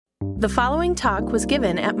The following talk was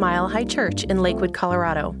given at Mile High Church in Lakewood,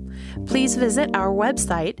 Colorado. Please visit our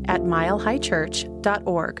website at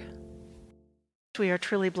milehighchurch.org. We are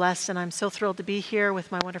truly blessed, and I'm so thrilled to be here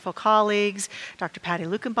with my wonderful colleagues, Dr. Patty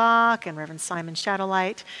Lukenbach and Reverend Simon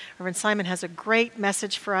Shadowlight. Reverend Simon has a great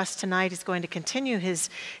message for us tonight. He's going to continue his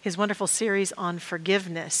wonderful series on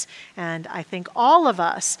forgiveness. And I think all of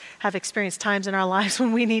us have experienced times in our lives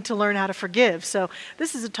when we need to learn how to forgive. So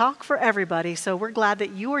this is a talk for everybody. So we're glad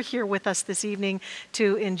that you are here with us this evening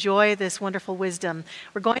to enjoy this wonderful wisdom.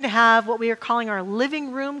 We're going to have what we are calling our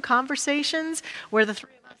living room conversations, where the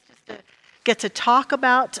three of us just get to talk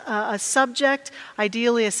about a subject,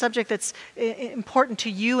 ideally a subject that's important to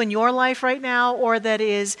you in your life right now, or that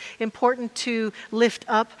is important to lift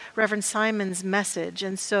up Reverend Simon's message.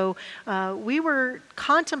 And so we were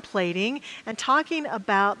contemplating and talking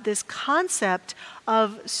about this concept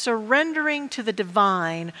of surrendering to the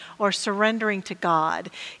divine or surrendering to God.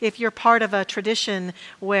 If you're part of a tradition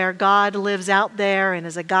where God lives out there and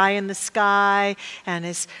is a guy in the sky and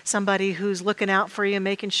is somebody who's looking out for you,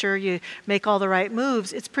 making sure you make all the right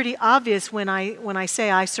moves, it's pretty obvious when I say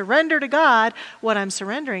I surrender to God what I'm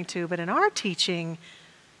surrendering to. But in our teaching,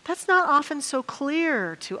 that's not often so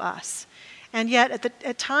clear to us. And yet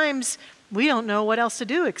at times, we don't know what else to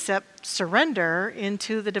do except surrender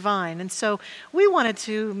into the divine. And so we wanted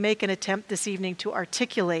to make an attempt this evening to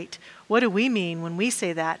articulate what do we mean when we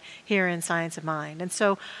say that here in Science of Mind. And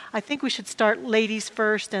so I think we should start ladies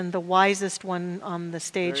first and the wisest one on the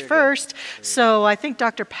stage first. So I think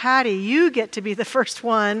Dr. Patty, you get to be the first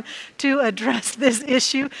one to address this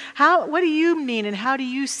issue. What do you mean, and how do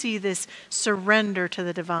you see this surrender to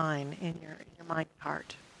the divine in your mind and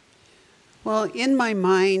heart? Well, in my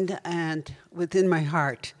mind and within my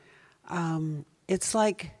heart, it's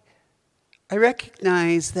like I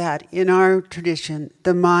recognize that in our tradition,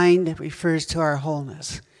 the mind refers to our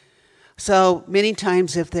wholeness. So many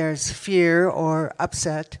times if there's fear or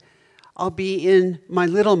upset, I'll be in my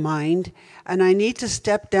little mind, and I need to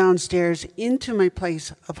step downstairs into my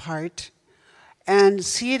place of heart and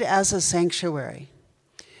see it as a sanctuary.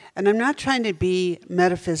 And I'm not trying to be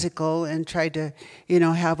metaphysical and try to,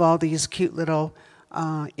 have all these cute little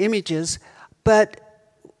images. But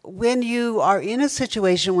when you are in a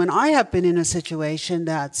situation, when I have been in a situation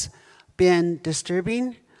that's been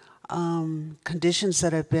disturbing, conditions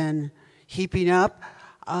that have been heaping up,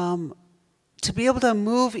 to be able to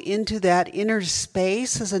move into that inner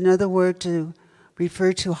space is another word to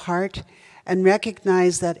refer to heart, and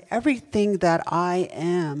recognize that everything that I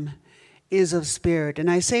am is of spirit. And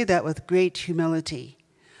I say that with great humility.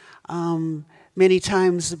 Many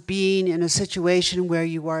times being in a situation where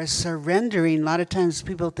you are surrendering, a lot of times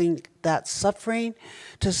people think that's suffering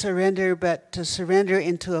to surrender, but to surrender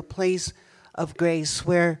into a place of grace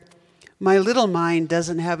where my little mind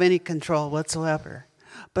doesn't have any control whatsoever,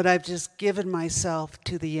 but I've just given myself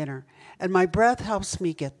to the inner. And my breath helps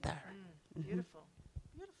me get there. Beautiful.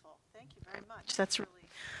 Beautiful. Thank you very much. That's really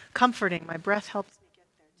comforting. My breath helps.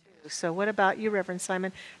 So what about you, Reverend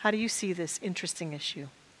Simon? How do you see this interesting issue?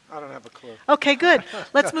 I don't have a clue. Okay, good.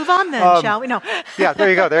 Let's move on then, shall we? No. Yeah, there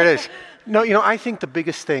you go. There it is. No, I think the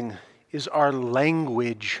biggest thing is our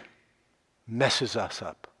language messes us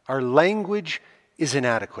up. Our language is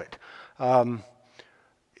inadequate.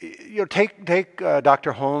 Take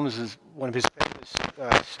Dr. Holmes as one of his famous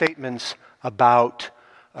statements about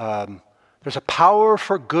there's a power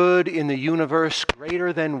for good in the universe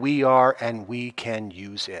greater than we are, and we can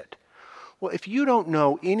use it. Well, if you don't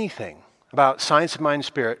know anything about science of mind and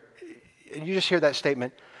spirit, and you just hear that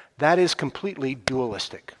statement, that is completely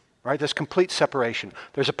dualistic, right? That's complete separation.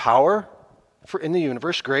 There's a power in the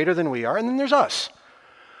universe greater than we are, and then there's us.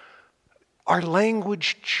 Our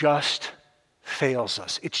language just fails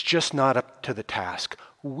us. It's just not up to the task.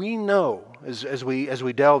 We know, as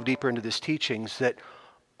we delve deeper into these teachings, that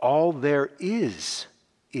all there is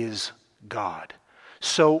God.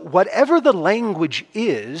 So whatever the language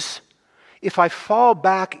is, if I fall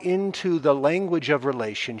back into the language of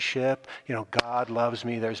relationship, God loves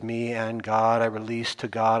me, there's me and God, I release to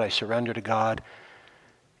God, I surrender to God,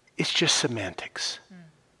 it's just semantics.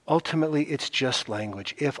 Ultimately, it's just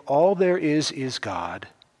language. If all there is God,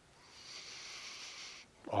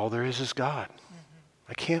 all there is God.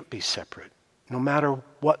 I can't be separate, no matter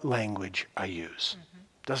what language I use.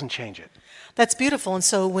 Doesn't change it. That's beautiful. And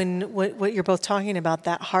so when what you're both talking about,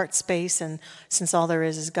 that heart space, and since all there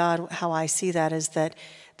is God, how I see that is that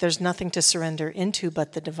there's nothing to surrender into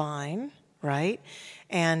but the divine, right?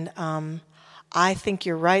 And I think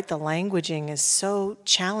you're right. The languaging is so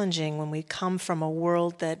challenging when we come from a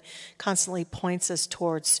world that constantly points us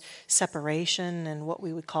towards separation and what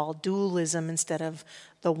we would call dualism instead of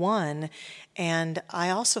the one. And I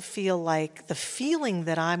also feel like the feeling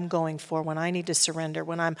that I'm going for when I need to surrender,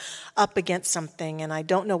 when I'm up against something and I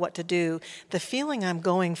don't know what to do, the feeling I'm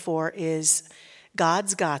going for is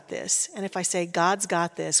God's got this. And if I say God's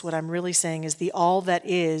got this, what I'm really saying is the all that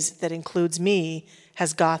is, that includes me,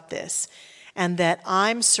 has got this. And that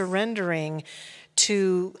I'm surrendering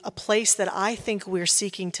to a place that I think we're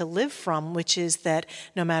seeking to live from, which is that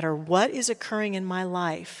no matter what is occurring in my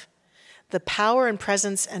life, the power and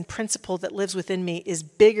presence and principle that lives within me is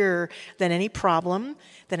bigger than any problem,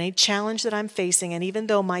 than any challenge that I'm facing. And even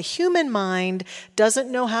though my human mind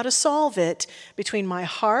doesn't know how to solve it, between my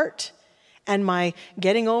heart and my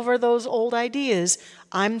getting over those old ideas,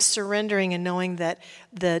 I'm surrendering and knowing that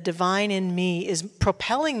the divine in me is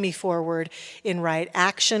propelling me forward in right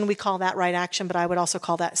action. We call that right action, but I would also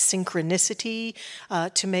call that synchronicity,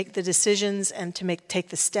 to make the decisions and to take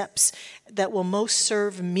the steps that will most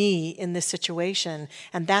serve me in this situation.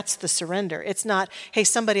 And that's the surrender. It's not, hey,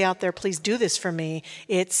 somebody out there, please do this for me.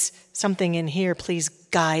 It's something in here, please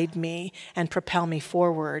guide me and propel me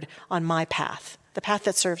forward on my path, the path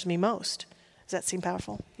that serves me most. Does that seem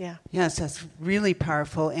powerful? Yeah. Yes, that's really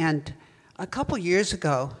powerful. And a couple years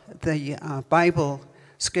ago, the Bible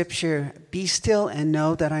scripture, "Be still and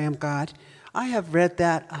know that I am God," I have read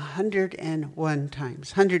that 101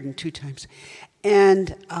 times, 102 times.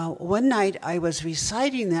 And one night I was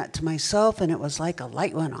reciting that to myself, and it was like a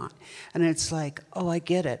light went on. And it's like, oh, I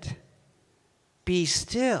get it. Be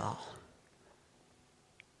still.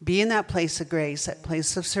 Be in that place of grace, that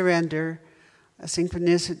place of surrender. A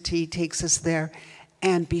synchronicity takes us there.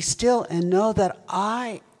 And be still and know that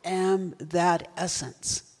I am that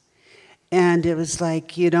essence. And it was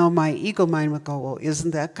like, my ego mind would go, well, isn't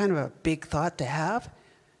that kind of a big thought to have?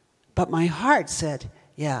 But my heart said,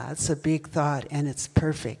 yeah, it's a big thought and it's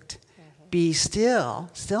perfect. Mm-hmm. Be still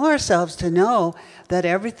ourselves to know that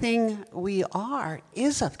everything we are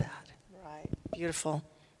is of that. Right. Beautiful.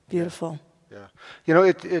 Beautiful. Yeah.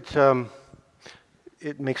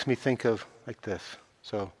 It makes me think of like this.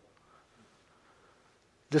 So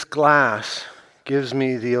this glass gives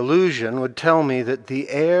me the illusion, would tell me that the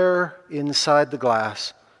air inside the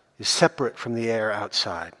glass is separate from the air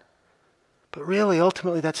outside. But really,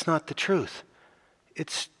 ultimately, that's not the truth.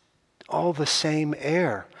 It's all the same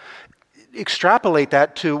air. Extrapolate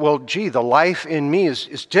that to, well, gee, the life in me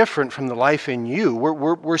is different from the life in you.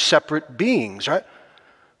 We're separate beings, right?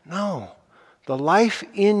 No. The life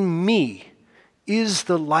in me is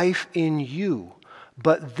the life in you.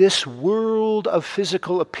 But this world of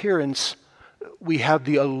physical appearance, we have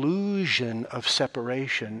the illusion of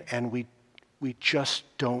separation, and we just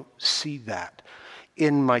don't see that.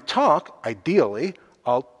 In my talk, ideally,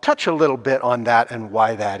 I'll touch a little bit on that and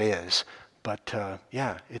why that is. But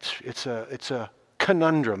it's a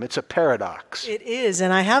conundrum. It's a paradox. It is,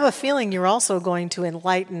 and I have a feeling you're also going to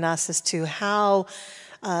enlighten us as to how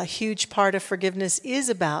a huge part of forgiveness is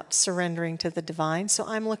about surrendering to the divine. So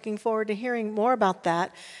I'm looking forward to hearing more about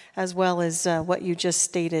that, as well as what you just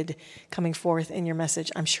stated coming forth in your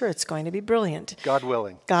message. I'm sure it's going to be brilliant. God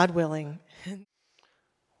willing. God willing.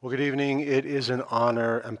 Well, good evening. It is an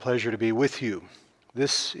honor and pleasure to be with you.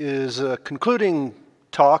 This is a concluding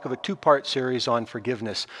talk of a two-part series on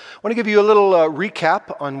forgiveness. I want to give you a little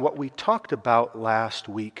recap on what we talked about last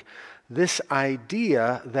week. This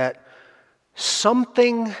idea that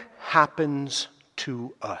something happens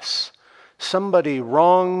to us. Somebody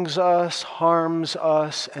wrongs us, harms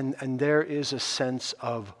us, and there is a sense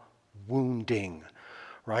of wounding,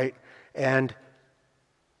 right? And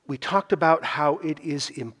we talked about how it is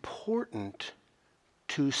important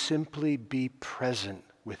to simply be present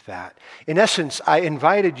with that. In essence, I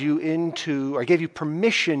invited you I gave you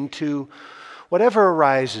permission to, whatever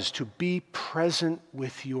arises, to be present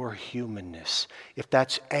with your humanness. If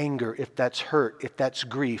that's anger, if that's hurt, if that's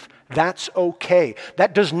grief, that's okay.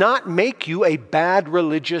 That does not make you a bad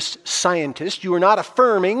religious scientist. You are not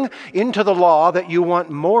affirming into the law that you want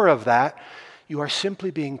more of that. You are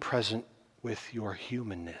simply being present with your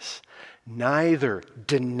humanness. Neither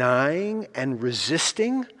denying and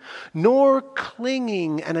resisting, nor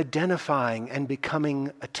clinging and identifying and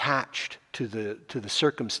becoming attached to the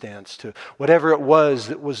circumstance, to whatever it was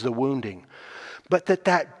that was the wounding. But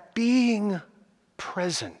that being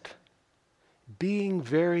present, being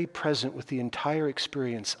very present with the entire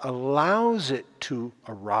experience, allows it to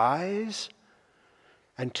arise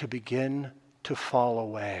and to begin to fall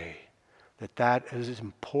away. That is an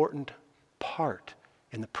important part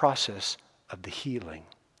in the process of the healing.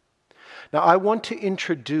 Now, I want to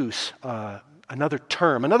introduce another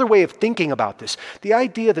term, another way of thinking about this. The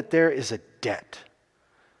idea that there is a debt.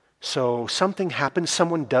 So something happens,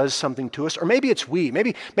 someone does something to us, or maybe it's we.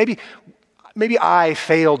 Maybe I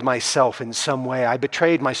failed myself in some way. I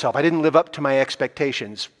betrayed myself. I didn't live up to my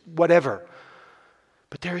expectations, whatever.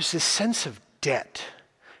 But there is this sense of debt.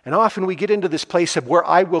 And often we get into this place of where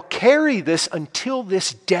I will carry this until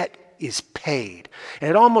this debt is paid. And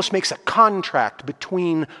it almost makes a contract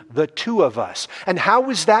between the two of us. And how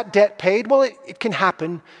is that debt paid? Well, it can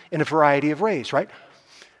happen in a variety of ways, right?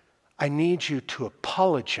 I need you to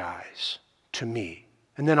apologize to me,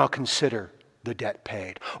 and then I'll consider the debt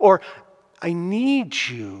paid. Or I need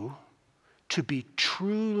you to be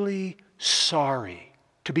truly sorry,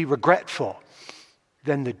 to be regretful,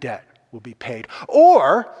 then the debt will be paid.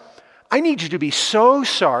 Or I need you to be so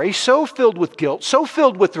sorry, so filled with guilt, so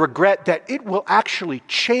filled with regret that it will actually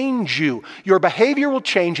change you. Your behavior will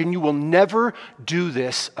change and you will never do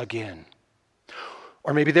this again.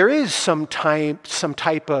 Or maybe there is some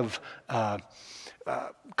type of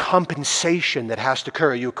compensation that has to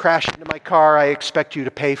occur. You crashed into my car, I expect you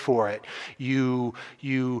to pay for it. You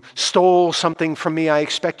stole something from me, I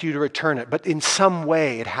expect you to return it. But in some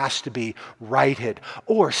way it has to be righted.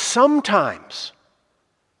 Or sometimes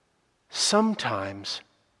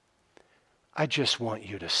I just want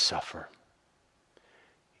you to suffer.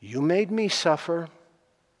 You made me suffer,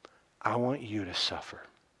 I want you to suffer.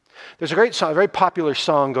 There's a great song, a very popular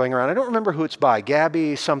song going around. I don't remember who it's by,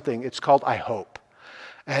 Gabby something. It's called I Hope.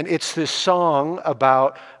 And it's this song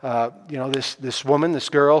about, this woman, this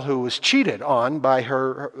girl who was cheated on by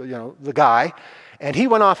her, the guy. And he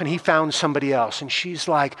went off and he found somebody else. And she's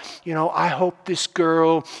like, I hope this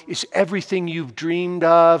girl is everything you've dreamed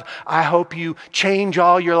of. I hope you change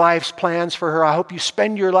all your life's plans for her. I hope you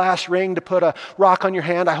spend your last ring to put a rock on your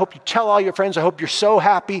hand. I hope you tell all your friends. I hope you're so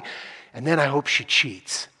happy. And then I hope she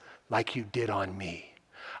cheats like you did on me.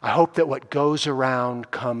 I hope that what goes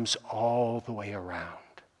around comes all the way around.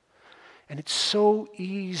 And it's so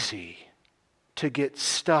easy to get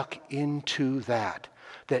stuck into that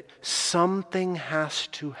something has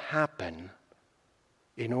to happen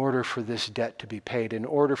in order for this debt to be paid, in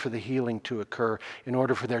order for the healing to occur, in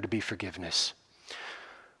order for there to be forgiveness.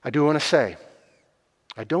 I do want to say,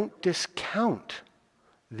 I don't discount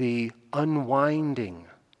the unwinding,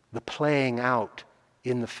 the playing out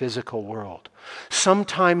in the physical world.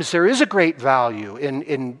 Sometimes there is a great value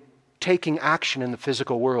in taking action in the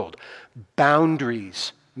physical world.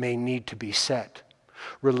 Boundaries may need to be set.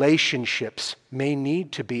 Relationships may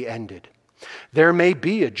need to be ended. There may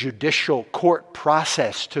be a judicial court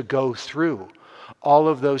process to go through. All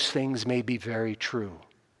of those things may be very true.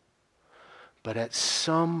 But at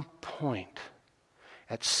some point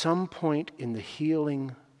in the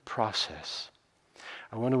healing process,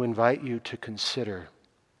 I want to invite you to consider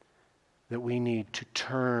that we need to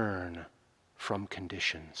turn from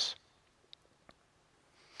conditions.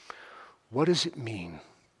 What does it mean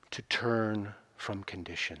to turn from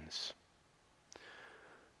conditions?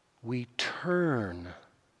 We turn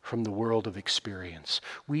from the world of experience.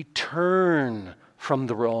 We turn from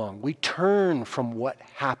the wrong. We turn from what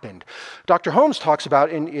happened. Dr. Holmes talks about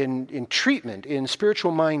in treatment, in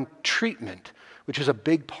spiritual mind treatment, which is a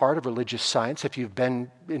big part of religious science. If you've been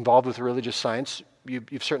involved with religious science,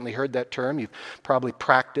 you've certainly heard that term. You've probably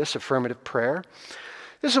practiced affirmative prayer.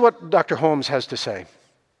 This is what Dr. Holmes has to say.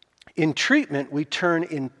 In treatment, we turn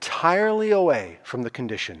entirely away from the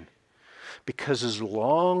condition because as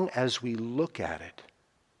long as we look at it,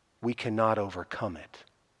 we cannot overcome it.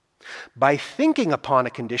 By thinking upon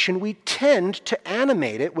a condition, we tend to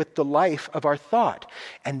animate it with the life of our thought,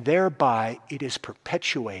 and thereby it is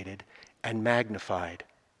perpetuated and magnified.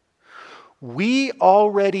 We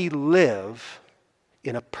already live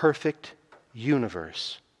in a perfect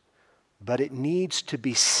universe, but it needs to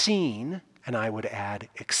be seen, and I would add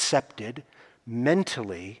accepted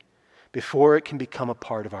mentally, before it can become a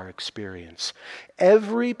part of our experience.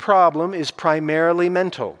 Every problem is primarily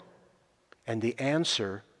mental, and the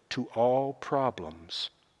answer to all problems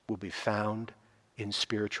will be found in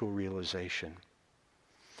spiritual realization.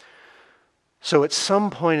 So at some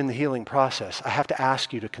point in the healing process, I have to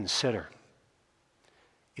ask you to consider,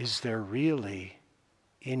 is there really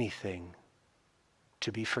anything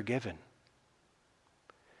to be forgiven?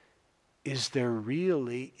 Is there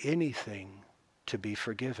really anything to be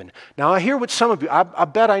forgiven? Now I hear what some of you, I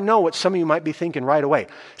bet I know what some of you might be thinking right away.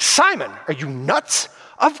 Simon, are you nuts?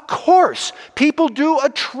 Of course, people do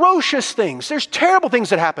atrocious things. There's terrible things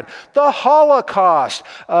that happen. The Holocaust,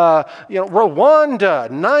 Rwanda,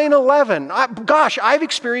 9/11. Gosh, I've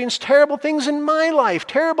experienced terrible things in my life.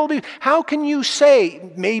 How can you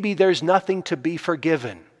say maybe there's nothing to be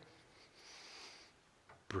forgiven?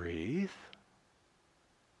 Breathe.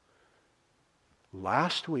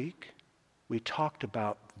 Last week, we talked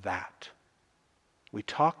about that. We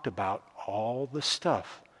talked about all the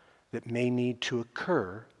stuff that may need to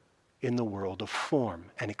occur in the world of form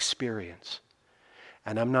and experience.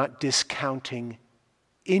 And I'm not discounting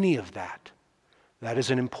any of that. That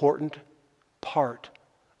is an important part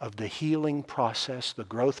of the healing process, the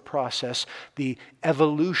growth process, the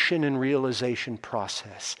evolution and realization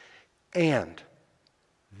process. And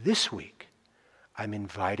this week, I'm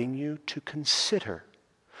inviting you to consider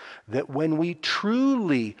that when we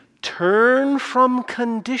truly turn from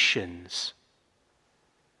conditions,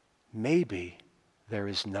 maybe there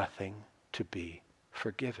is nothing to be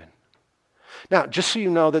forgiven. Now, just so you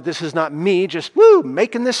know that this is not me just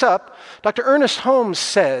making this up, Dr. Ernest Holmes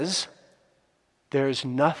says, there's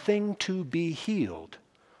nothing to be healed,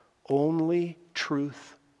 only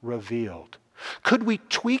truth revealed. Could we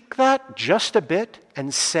tweak that just a bit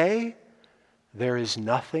and say, there is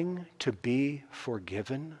nothing to be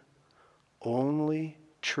forgiven, only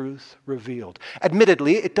truth revealed?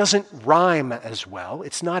 Admittedly, it doesn't rhyme as well.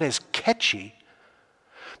 It's not as catchy.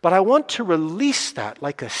 But I want to release that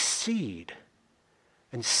like a seed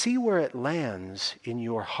and see where it lands in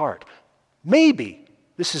your heart. Maybe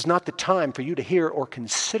this is not the time for you to hear or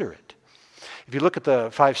consider it. If you look at the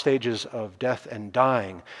 5 stages of death and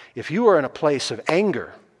dying, if you are in a place of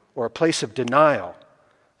anger or a place of denial,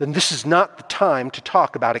 then this is not the time to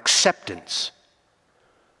talk about acceptance.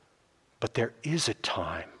 But there is a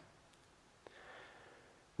time.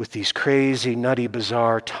 With these crazy, nutty,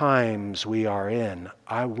 bizarre times we are in,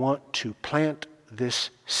 I want to plant this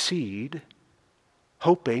seed,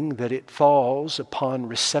 hoping that it falls upon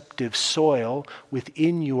receptive soil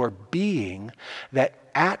within your being, that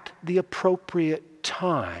at the appropriate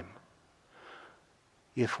time,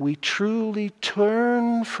 if we truly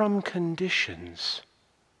turn from conditions,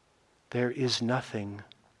 there is nothing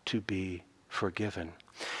to be forgiven.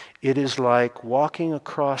 It is like walking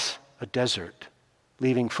across a desert,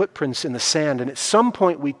 leaving footprints in the sand, and at some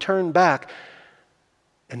point we turn back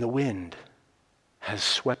and the wind has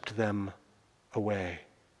swept them away.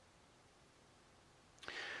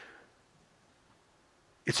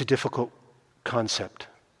 It's a difficult concept,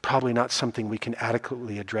 probably not something we can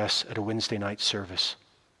adequately address at a Wednesday night service.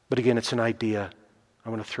 But again, it's an idea I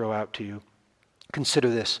want to throw out to you. Consider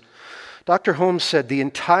this. Dr. Holmes said the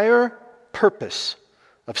entire purpose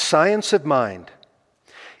of science of mind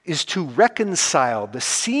is to reconcile the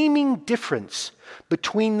seeming difference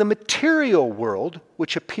between the material world,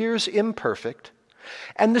 which appears imperfect,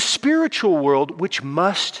 and the spiritual world, which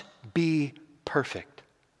must be perfect.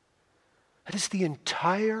 That is the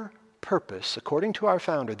entire purpose, according to our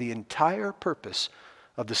founder, the entire purpose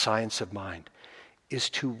of the science of mind is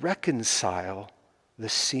to reconcile the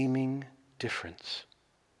seeming difference.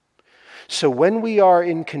 So when we are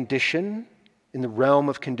in condition, in the realm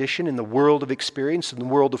of condition, in the world of experience, in the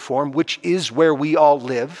world of form, which is where we all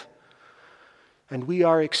live, and we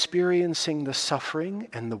are experiencing the suffering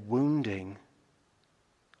and the wounding,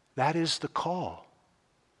 that is the call.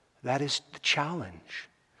 That is the challenge.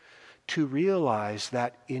 To realize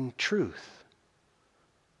that in truth,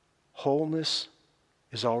 wholeness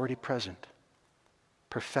is already present.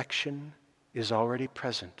 Perfection is already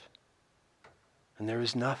present. And there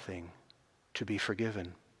is nothing to be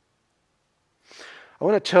forgiven. I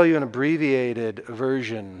want to tell you an abbreviated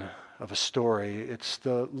version of a story. It's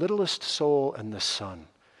The Littlest Soul and the Sun.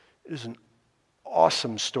 It is an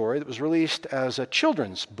awesome story that was released as a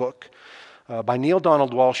children's book by Neale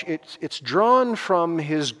Donald Walsch. It's drawn from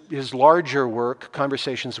his larger work,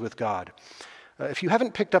 Conversations with God. If you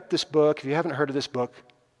haven't picked up this book, if you haven't heard of this book,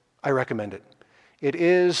 I recommend it. It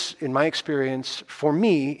is, in my experience, for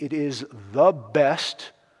me, it is the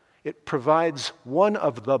best. It provides one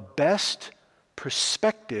of the best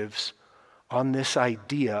perspectives on this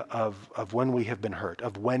idea of when we have been hurt,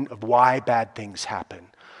 of why bad things happen.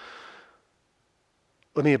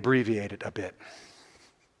 Let me abbreviate it a bit.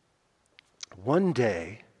 One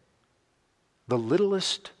day, the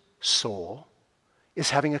littlest soul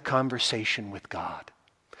is having a conversation with God.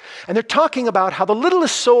 And they're talking about how the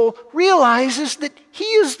littlest soul realizes that he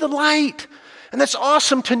is the light. And that's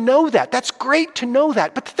awesome to know that. That's great to know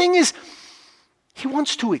that. But the thing is, he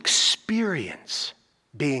wants to experience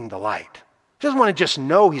being the light. He doesn't want to just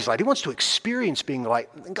know he's light. He wants to experience being the light.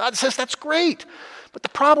 And God says, that's great. But the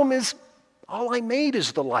problem is, all I made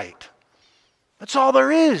is the light. That's all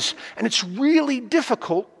there is. And it's really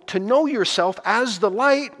difficult to know yourself as the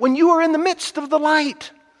light when you are in the midst of the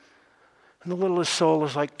light. And the littlest soul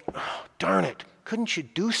is like, oh, darn it, couldn't you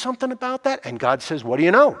do something about that? And God says, what do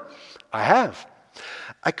you know? I have.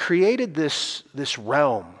 I created this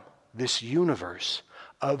realm, this universe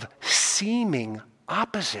of seeming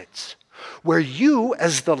opposites, where you,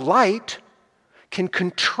 as the light, can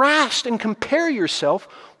contrast and compare yourself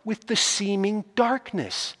with the seeming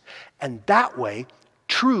darkness. And that way,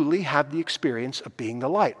 truly have the experience of being the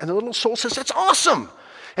light. And the little soul says, that's awesome.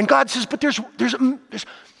 And God says, but there's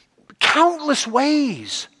countless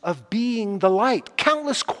ways of being the light,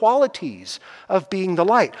 countless qualities of being the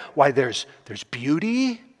light. Why, there's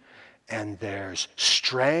beauty, and there's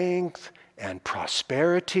strength, and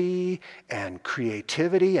prosperity, and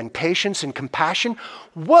creativity, and patience, and compassion.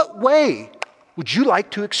 What way would you like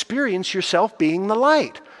to experience yourself being the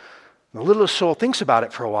light? The little soul thinks about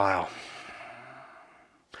it for a while.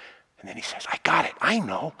 And then he says, I got it. I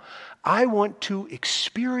know. I want to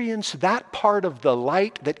experience that part of the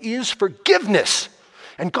light that is forgiveness.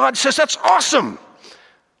 And God says, that's awesome.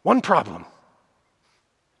 One problem,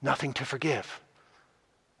 nothing to forgive.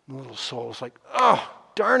 And the little soul is like, oh,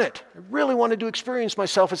 darn it. I really wanted to experience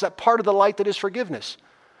myself as that part of the light that is forgiveness.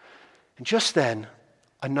 And just then,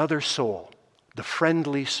 another soul, the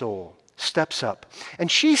friendly soul, steps up. And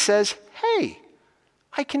she says, hey,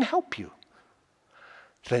 I can help you.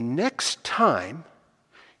 The next time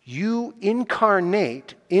you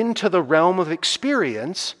incarnate into the realm of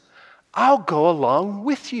experience, I'll go along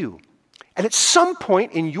with you. And at some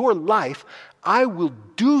point in your life, I will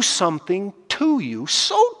do something to you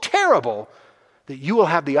so terrible that you will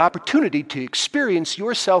have the opportunity to experience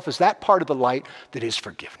yourself as that part of the light that is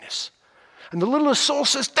forgiveness. And the littlest soul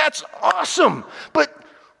says, that's awesome, but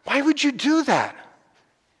why would you do that?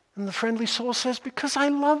 And the friendly soul says, because I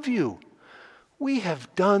love you. We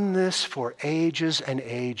have done this for ages and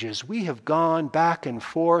ages. We have gone back and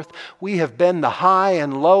forth. We have been the high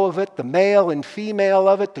and low of it, the male and female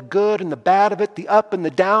of it, the good and the bad of it, the up and the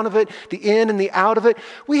down of it, the in and the out of it.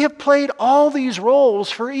 We have played all these roles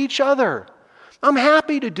for each other. I'm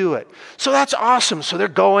happy to do it. So that's awesome. So they're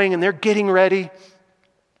going and they're getting ready.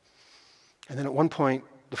 And then at one point,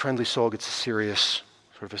 the friendly soul gets a serious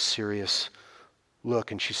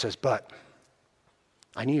look, and she says, but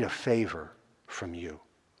I need a favor from you.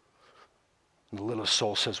 And the little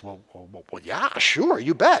soul says, well, yeah, sure,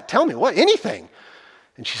 you bet. Tell me what, anything.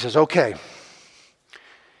 And she says, okay,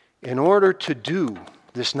 in order to do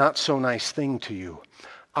this not so nice thing to you,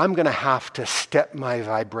 I'm going to have to step my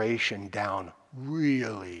vibration down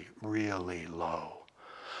really, really low.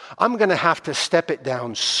 I'm going to have to step it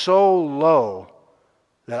down so low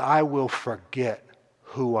that I will forget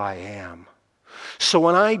who I am. So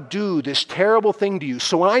when I do this terrible thing to you,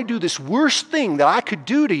 so when I do this worst thing that I could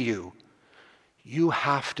do to you, you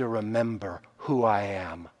have to remember who I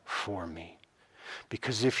am for me.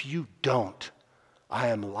 Because if you don't, I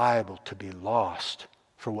am liable to be lost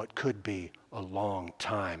for what could be a long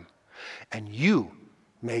time. And you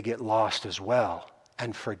may get lost as well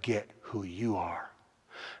and forget who you are.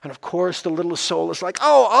 And of course, the little soul is like,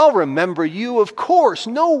 oh, I'll remember you, of course,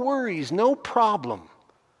 no worries, no problem.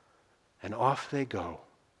 And off they go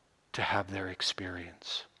to have their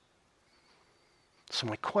experience. So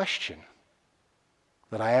my question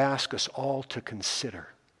that I ask us all to consider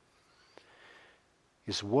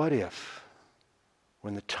is, what if,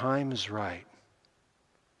 when the time is right,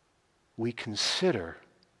 we consider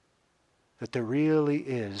that there really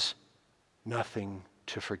is nothing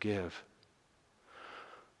to forgive?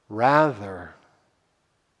 Rather,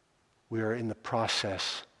 we are in the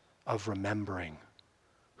process of remembering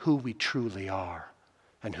who we truly are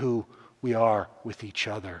and who we are with each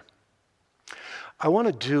other. I want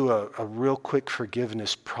to do a real quick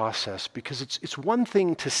forgiveness process, because it's one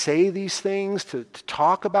thing to say these things, to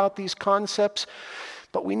talk about these concepts,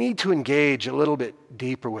 but we need to engage a little bit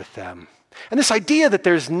deeper with them. And this idea that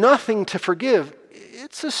there's nothing to forgive,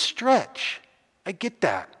 it's a stretch. I get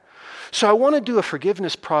that. So I want to do a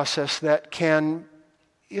forgiveness process that can,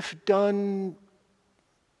 if done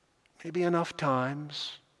maybe enough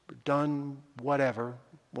times, done whatever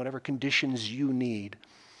conditions you need,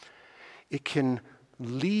 it can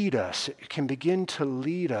lead us, it can begin to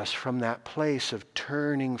lead us from that place of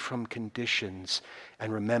turning from conditions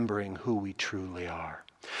and remembering who we truly are.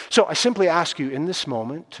 So I simply ask you in this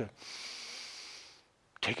moment to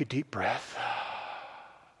take a deep breath.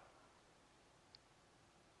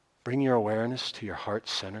 Bring your awareness to your heart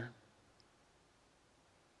center.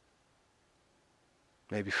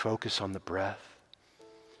 Maybe focus on the breath.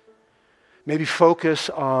 Maybe focus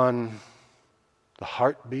on the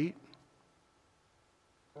heartbeat.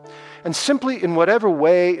 And simply, in whatever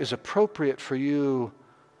way is appropriate for you,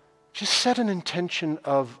 just set an intention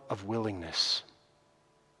of willingness,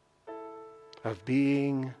 of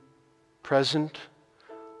being present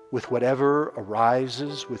with whatever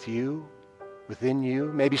arises with you, within you,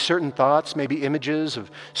 maybe certain thoughts, maybe images of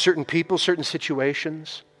certain people, certain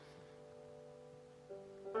situations.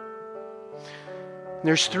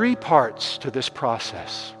 There's 3 parts to this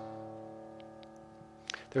process.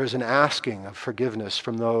 There is an asking of forgiveness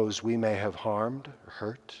from those we may have harmed or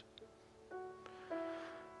hurt.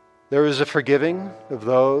 There is a forgiving of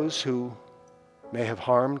those who may have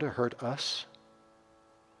harmed or hurt us.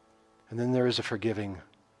 And then there is a forgiving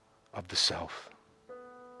of the self.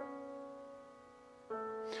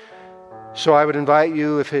 So I would invite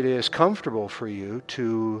you, if it is comfortable for you,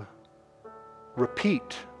 to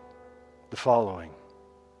repeat the following.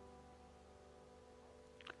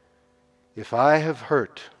 If I have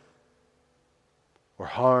hurt or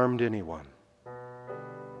harmed anyone,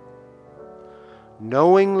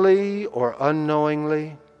 knowingly or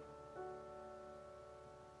unknowingly,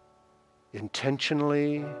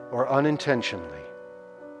 intentionally or unintentionally,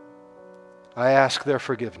 I ask their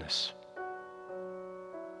forgiveness.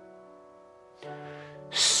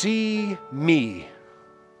 See me.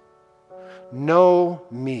 Know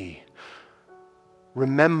me.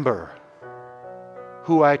 Remember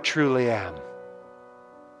who I truly am.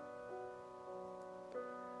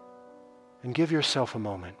 And give yourself a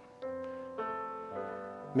moment.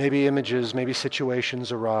 Maybe images, maybe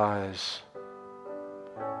situations arise.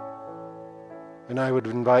 And I would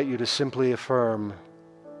invite you to simply affirm,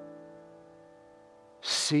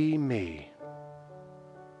 see me.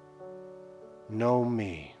 Know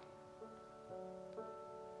me.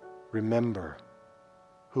 Remember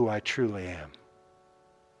who I truly am.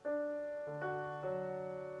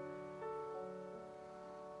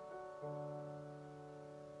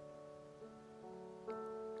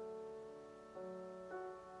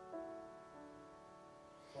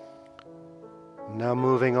 Now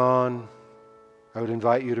moving on, I would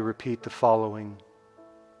invite you to repeat the following.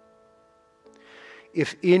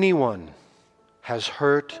 If anyone has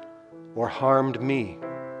hurt or harmed me,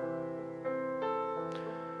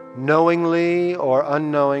 knowingly or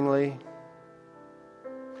unknowingly,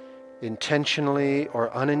 intentionally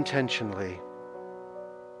or unintentionally,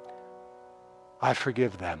 I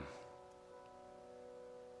forgive them.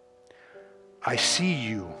 I see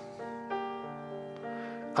you.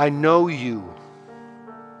 I know you.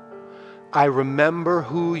 I remember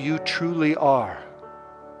who you truly are.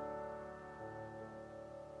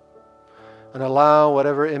 And allow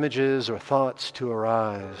whatever images or thoughts to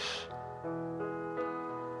arise.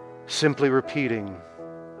 Simply repeating,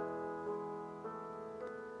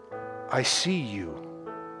 I see you.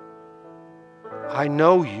 I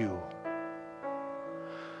know you.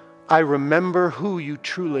 I remember who you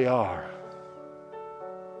truly are.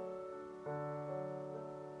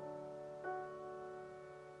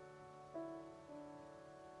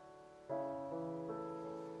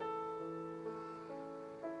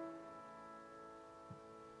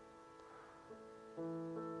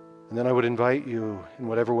 And then I would invite you, in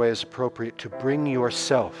whatever way is appropriate, to bring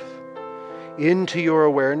yourself into your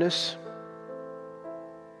awareness.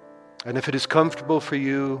 And if it is comfortable for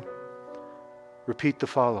you, repeat the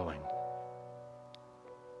following.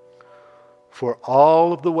 For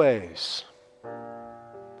all of the ways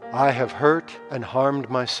I have hurt and harmed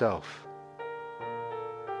myself,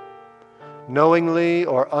 knowingly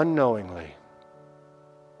or unknowingly,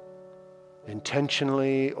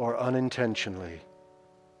 intentionally or unintentionally,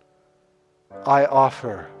 I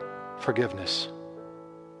offer forgiveness.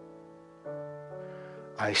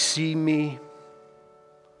 I see me.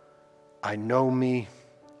 I know me.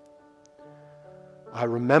 I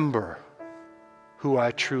remember who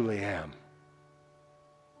I truly am.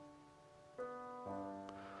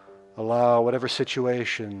 Allow whatever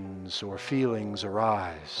situations or feelings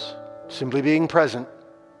arise, simply being present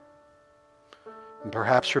and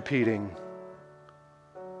perhaps repeating,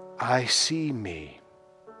 I see me.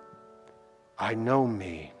 I know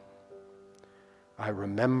me. I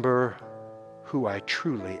remember who I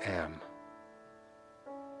truly am.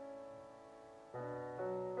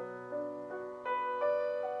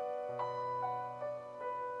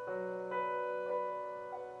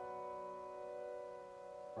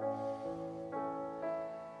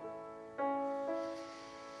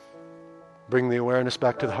 Bring the awareness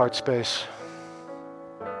back to the heart space,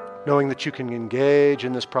 knowing that you can engage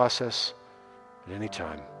in this process at any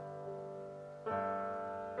time.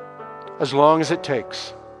 As long as it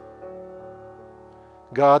takes.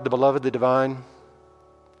 God, the beloved, the divine,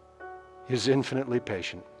 is infinitely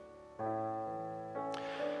patient.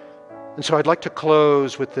 And so I'd like to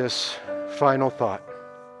close with this final thought.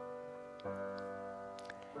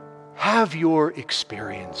 Have your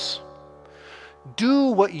experience.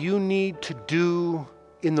 Do what you need to do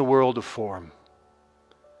in the world of form.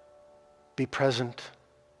 be present,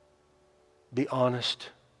 be honest,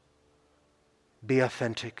 be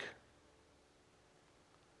authentic,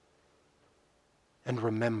 and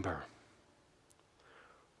remember.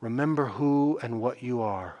 Remember who and what you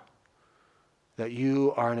are, that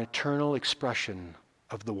you are an eternal expression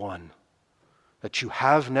of the One, that you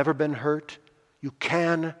have never been hurt, you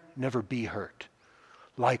can never be hurt.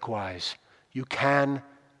 Likewise, you can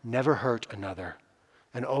never hurt another,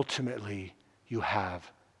 and ultimately, you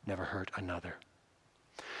have never hurt another.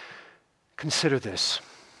 Consider this.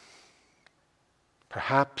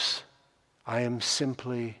 Perhaps I am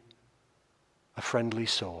simply a friendly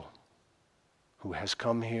soul who has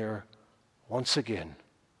come here once again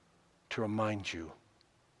to remind you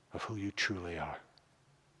of who you truly are.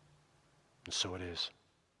 And so it is.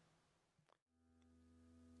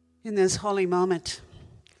 In this holy moment,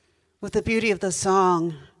 with the beauty of the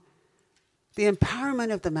song, the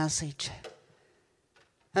empowerment of the message,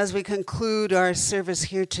 as we conclude our service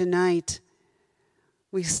here tonight,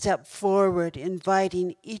 we step forward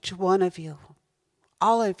inviting each one of you,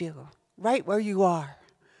 all of you, right where you are,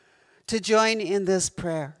 to join in this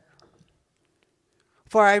prayer.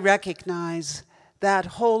 For I recognize that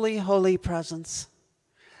holy, holy presence,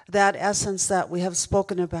 that essence that we have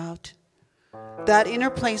spoken about, that inner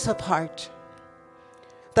place of heart,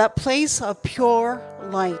 that place of pure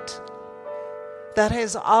light that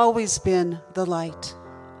has always been the light.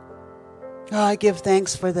 Oh, I give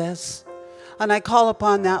thanks for this. And I call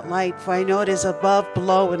upon that light, for I know it is above,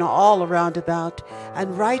 below, and all around about.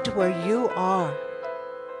 And right where you are,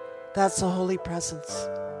 that's the holy presence.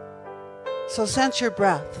 So sense your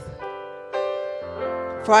breath.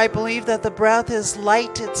 For I believe that the breath is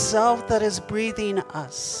light itself that is breathing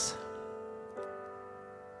us.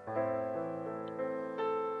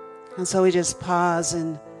 And so we just pause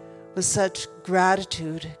and with such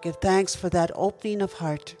gratitude give thanks for that opening of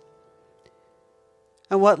heart.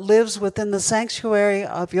 And what lives within the sanctuary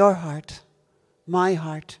of your heart, my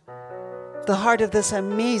heart, the heart of this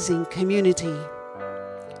amazing community,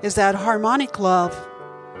 is that harmonic love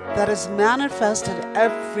that is manifested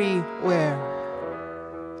everywhere.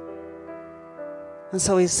 And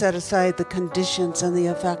so we set aside the conditions and the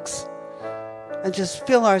effects and just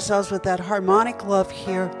fill ourselves with that harmonic love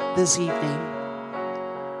here this evening.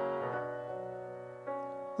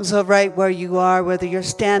 So right where you are, whether you're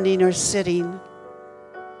standing or sitting,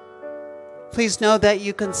 please know that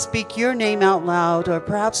you can speak your name out loud, or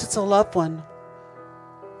perhaps it's a loved one.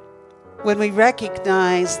 When we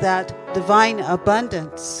recognize that divine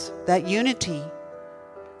abundance, that unity,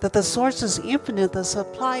 that the source is infinite, the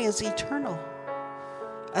supply is eternal.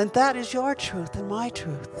 And that is your truth and my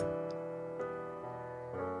truth.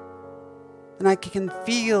 And I can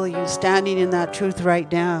feel you standing in that truth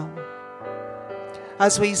right now.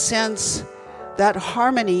 As we sense that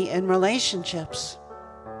harmony in relationships,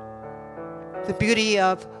 the beauty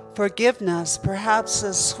of forgiveness perhaps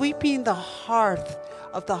is sweeping the hearth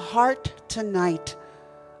of the heart tonight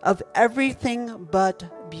of everything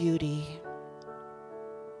but beauty,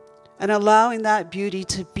 and allowing that beauty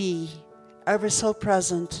to be ever so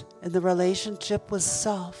present in the relationship with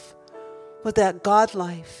self, with that God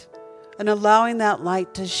life, and allowing that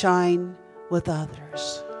light to shine with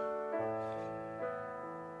others.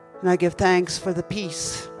 And I give thanks for the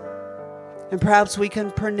peace. And perhaps we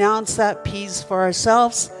can pronounce that peace for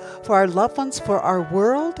ourselves, for our loved ones, for our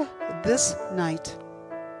world this night.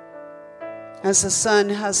 As the sun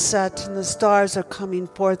has set and the stars are coming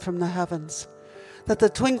forth from the heavens, that the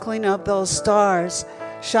twinkling of those stars,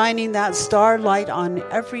 shining that starlight on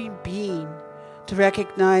every being, to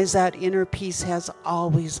recognize that inner peace has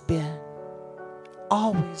always been.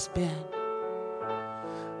 Always been.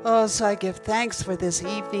 Oh, so I give thanks for this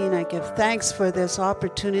evening. I give thanks for this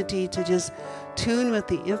opportunity to just tune with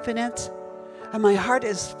the infinite. And my heart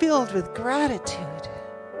is filled with gratitude.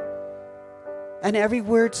 And every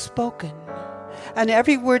word spoken, and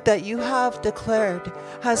every word that you have declared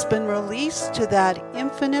has been released to that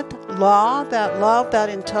infinite law, that love, that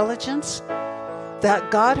intelligence, that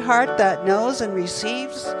God heart that knows and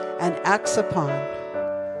receives and acts upon.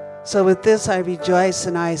 So with this I rejoice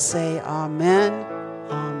and I say amen,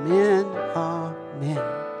 amen, amen.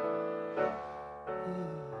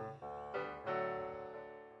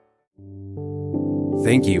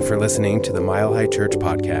 Thank you for listening to the Mile High Church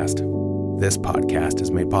podcast. This podcast is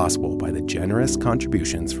made possible by the generous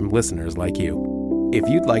contributions from listeners like you. If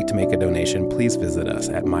you'd like to make a donation, please visit us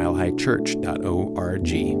at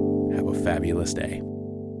milehighchurch.org. Have a fabulous day.